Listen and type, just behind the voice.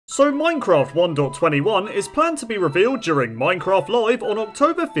So Minecraft 1.21 is planned to be revealed during Minecraft Live on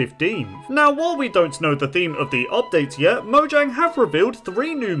October 15th. Now while we don't know the theme of the update yet, Mojang have revealed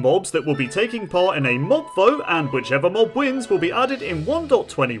 3 new mobs that will be taking part in a mob vote, and whichever mob wins will be added in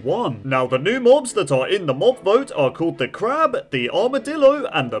 1.21. Now the new mobs that are in the mob vote are called the crab, the armadillo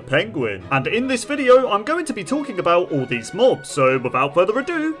and the penguin. And in this video I'm going to be talking about all these mobs, so without further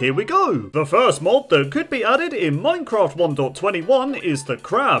ado, here we go. The first mob that could be added in Minecraft 1.21 is the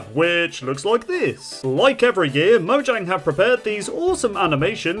crab, which looks like this. Like every year, Mojang have prepared these awesome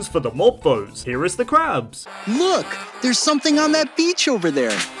animations for the mob votes. Here is the crabs. Look, there's something on that beach over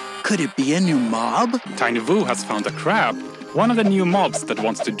there. Could it be a new mob? Tiny Woo has found a crab, one of the new mobs that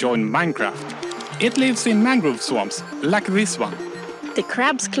wants to join Minecraft. It lives in mangrove swamps, like this one. The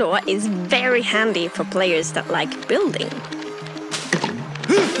crab's claw is very handy for players that like building.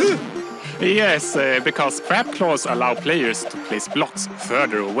 Yes, because crab claws allow players to place blocks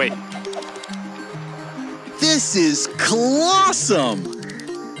further away. This is clawsome!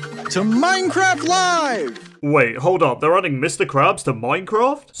 To Minecraft Live! Wait, hold up, they're adding Mr. Krabs to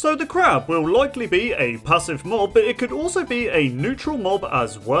Minecraft? So the crab will likely be a passive mob, but it could also be a neutral mob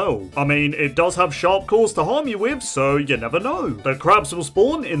as well. I mean, it does have sharp claws to harm you with, so you never know. The crabs will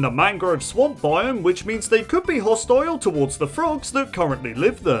spawn in the mangrove swamp biome, which means they could be hostile towards the frogs that currently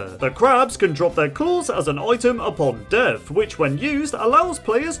live there. The crabs can drop their claws as an item upon death, which when used allows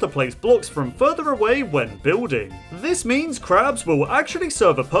players to place blocks from further away when building. This means crabs will actually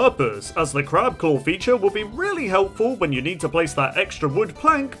serve a purpose, as the crab claw feature will be really helpful when you need to place that extra wood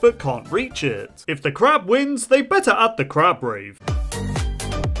plank but can't reach it. If the crab wins, they better add the crab rave.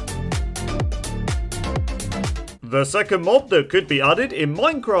 The second mob that could be added in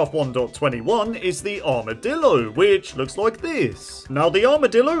Minecraft 1.21 is the armadillo, which looks like this. Now the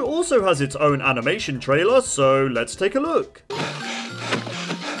armadillo also has its own animation trailer, so let's take a look.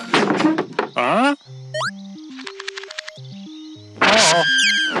 Huh? Oh.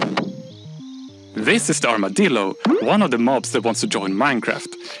 This is the armadillo, one of the mobs that wants to join Minecraft.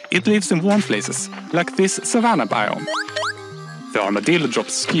 It lives in warm places, like this savanna biome. The armadillo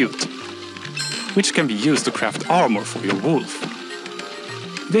drops scute, which can be used to craft armor for your wolf.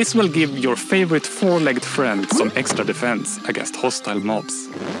 This will give your favorite 4-legged friend some extra defense against hostile mobs.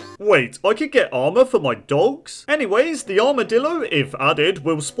 Wait, I could get armor for my dogs? Anyways, the armadillo, if added,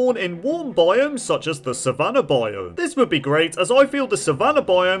 will spawn in warm biomes such as the savanna biome. This would be great, as I feel the savanna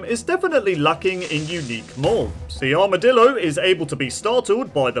biome is definitely lacking in unique mobs. The armadillo is able to be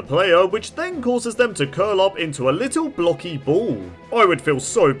startled by the player, which then causes them to curl up into a little blocky ball. I would feel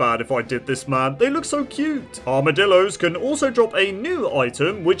so bad if I did this, man. They look so cute. Armadillos can also drop a new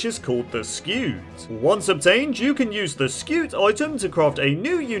item, which is called the scute. Once obtained, you can use the scute item to craft a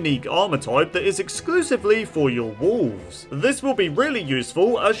new unique armor type that is exclusively for your wolves. This will be really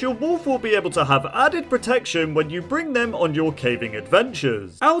useful, as your wolf will be able to have added protection when you bring them on your caving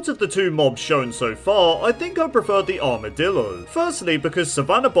adventures. Out of the 2 mobs shown so far, I think I prefer the armadillo. Firstly, because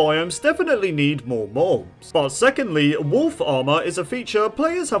savanna biomes definitely need more mobs. But secondly, wolf armor is a feature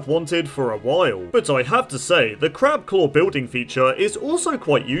players have wanted for a while. But I have to say, the crab claw building feature is also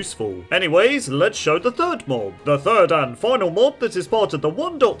quite useful. Anyways, let's show the third mob. The third and final mob that is part of the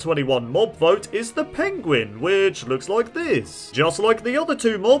 1.21 mob vote is the penguin, which looks like this. Just like the other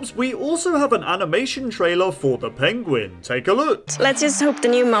 2 mobs, we also have an animation trailer for the penguin. Take a look. Let's just hope the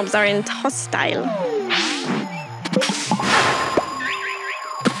new mobs aren't hostile.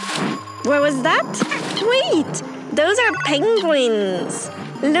 What was that? Wait! Those are penguins!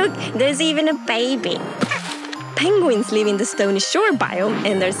 Look, there's even a baby. Penguins live in the stony shore biome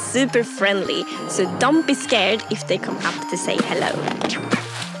and they're super friendly, so don't be scared if they come up to say hello.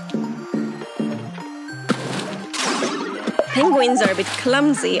 Penguins are a bit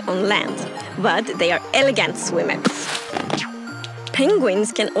clumsy on land, but they are elegant swimmers.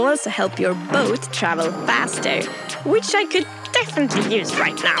 Penguins can also help your boat travel faster, which I could definitely use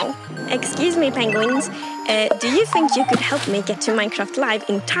right now. Excuse me, penguins. Do you think you could help me get to Minecraft Live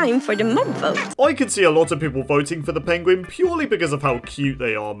in time for the mob vote? I could see a lot of people voting for the penguin purely because of how cute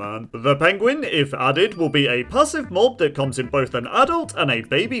they are, man. The penguin, if added, will be a passive mob that comes in both an adult and a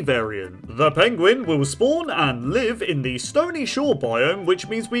baby variant. The penguin will spawn and live in the stony shore biome, which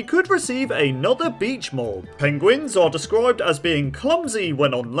means we could receive another beach mob. Penguins are described as being clumsy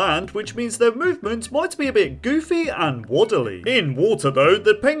when on land, which means their movement might be a bit goofy and waddly. In water though,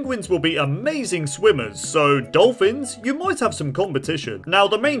 the penguins will be amazing swimmers, so dolphins, you might have some competition. Now,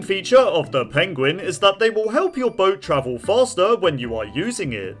 the main feature of the penguin is that they will help your boat travel faster when you are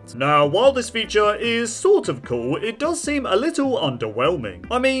using it. Now, while this feature is sort of cool, it does seem a little underwhelming.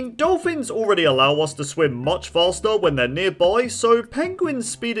 I mean, dolphins already allow us to swim much faster when they're nearby, so penguins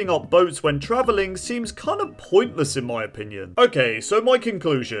speeding up boats when traveling seems kind of pointless in my opinion. Okay, so my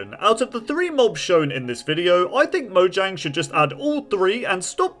conclusion. Out of the 3 mobs shown in this video, I think Mojang should just add all 3 and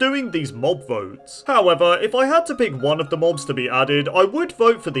stop doing these mob votes. However, if I had to pick one of the mobs to be added, I would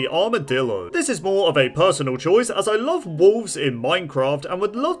vote for the armadillo. This is more of a personal choice as I love wolves in Minecraft and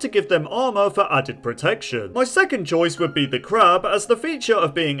would love to give them armor for added protection. My second choice would be the crab, as the feature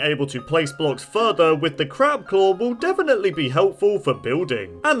of being able to place blocks further with the crab claw will definitely be helpful for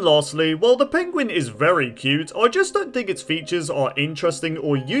building. And lastly, while the penguin is very cute, I just don't think its features are interesting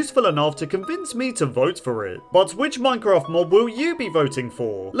or useful enough to convince me to vote for it. But which Minecraft mob will you be voting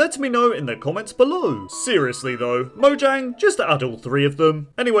for? Let me know in the comments below. Seriously though, Mojang, just add all 3 of them.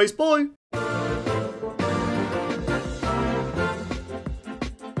 Anyways, bye!